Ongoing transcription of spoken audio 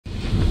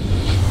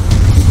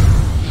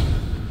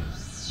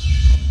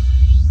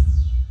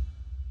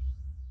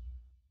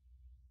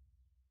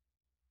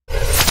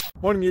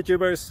Morning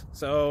YouTubers.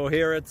 So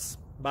here it's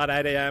about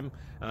 8 a.m.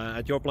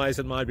 At your place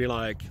it might be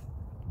like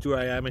 2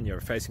 a.m. and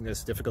you're facing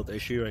this difficult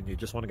issue and you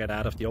just want to get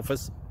out of the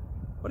office.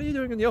 What are you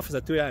doing in the office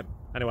at 2 a.m.?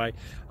 Anyway,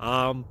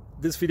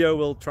 this video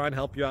will try and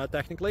help you out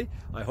technically.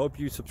 I hope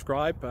you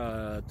subscribe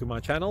to my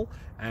channel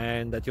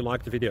and that you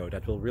like the video.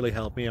 That will really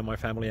help me and my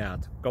family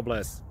out. God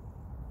bless.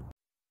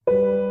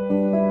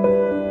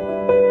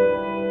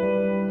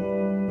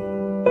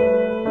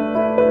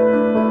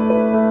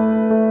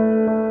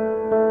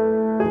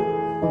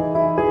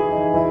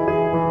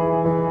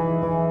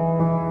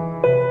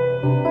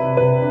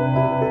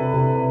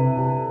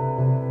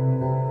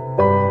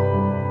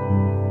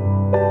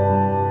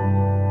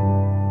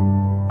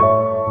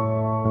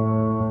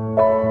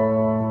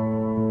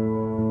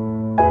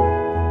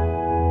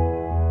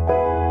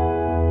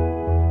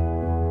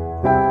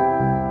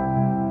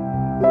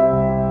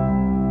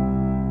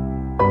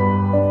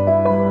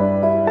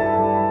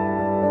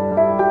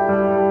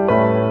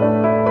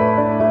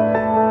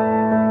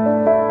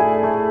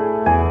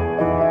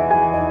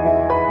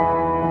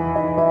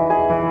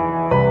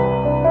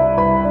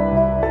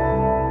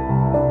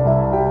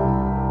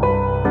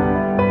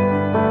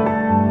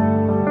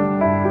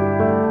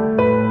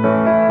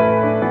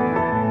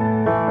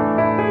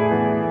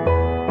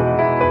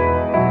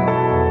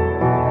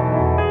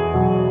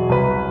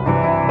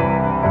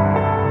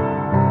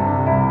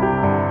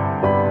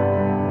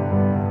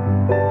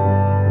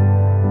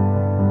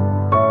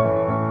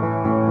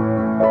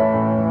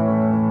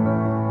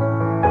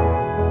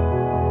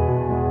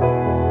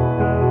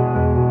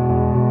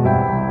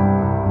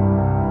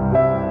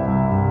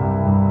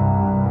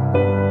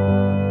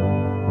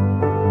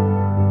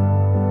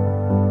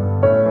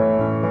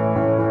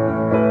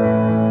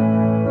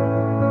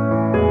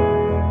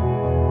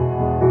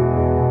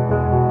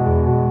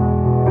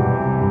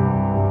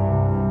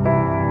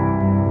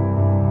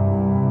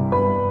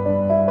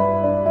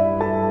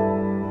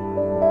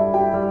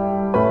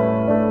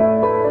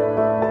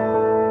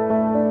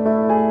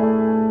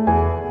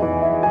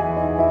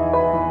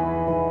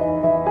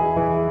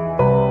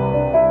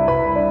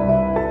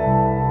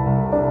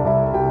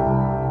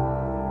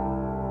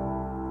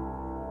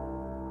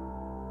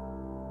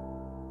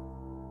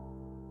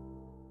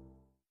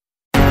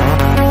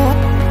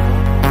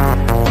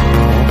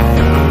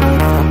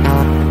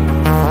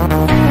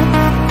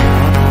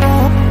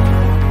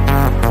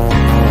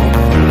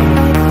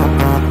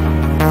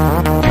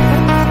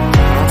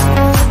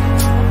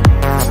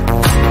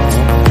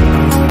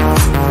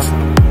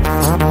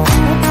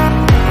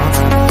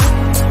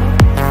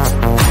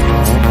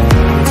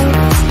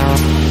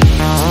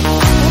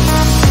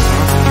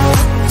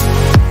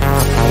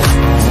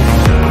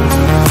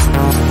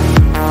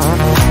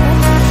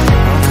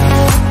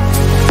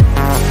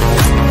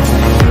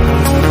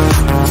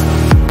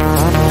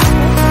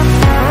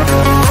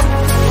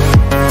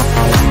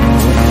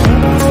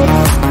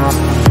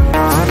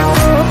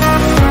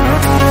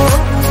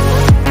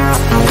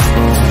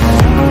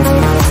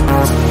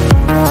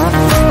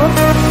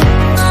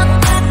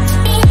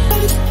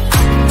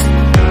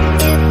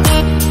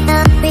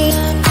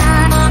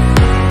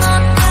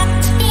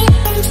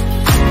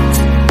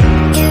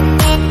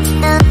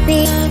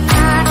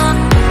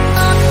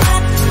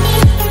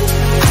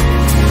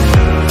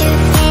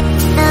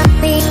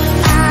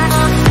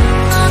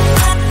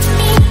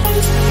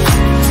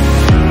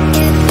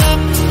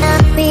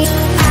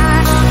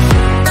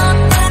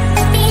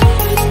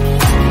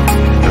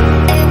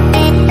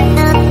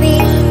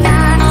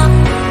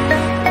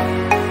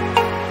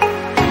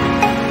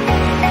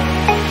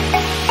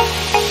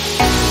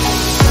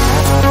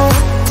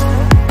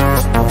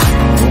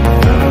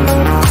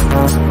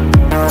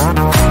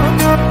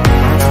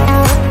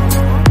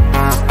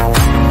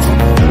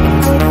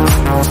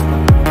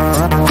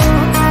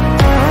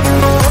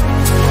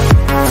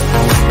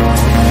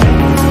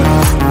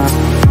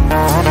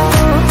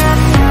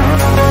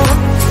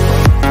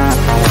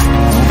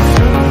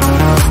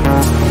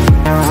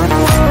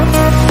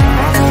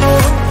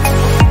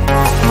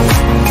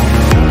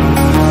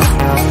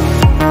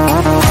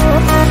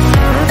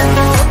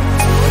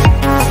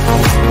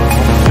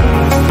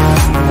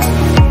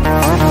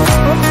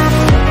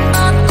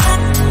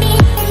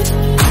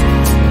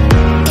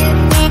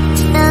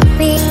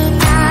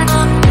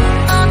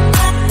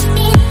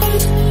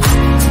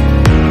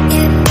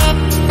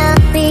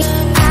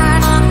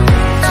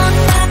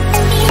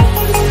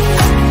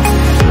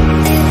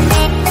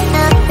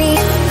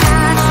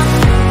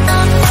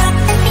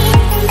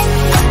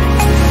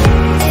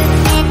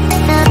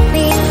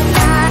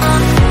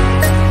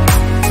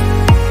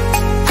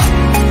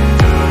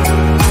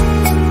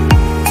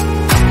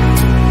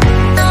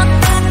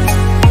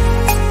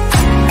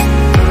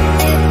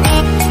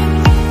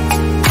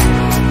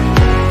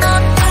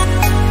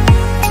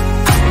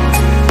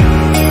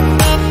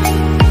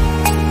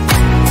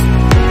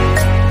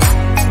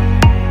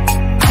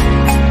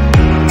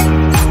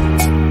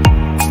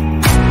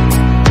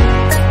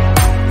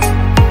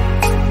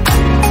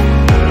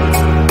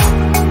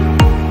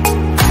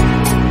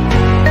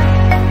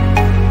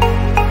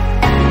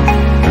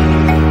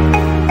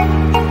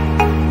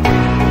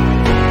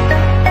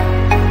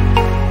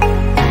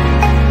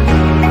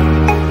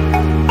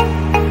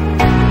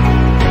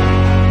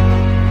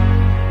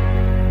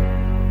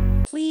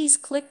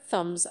 click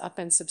thumbs up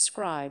and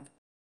subscribe.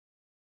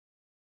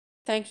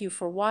 Thank you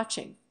for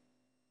watching.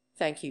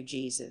 Thank you,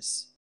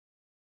 Jesus.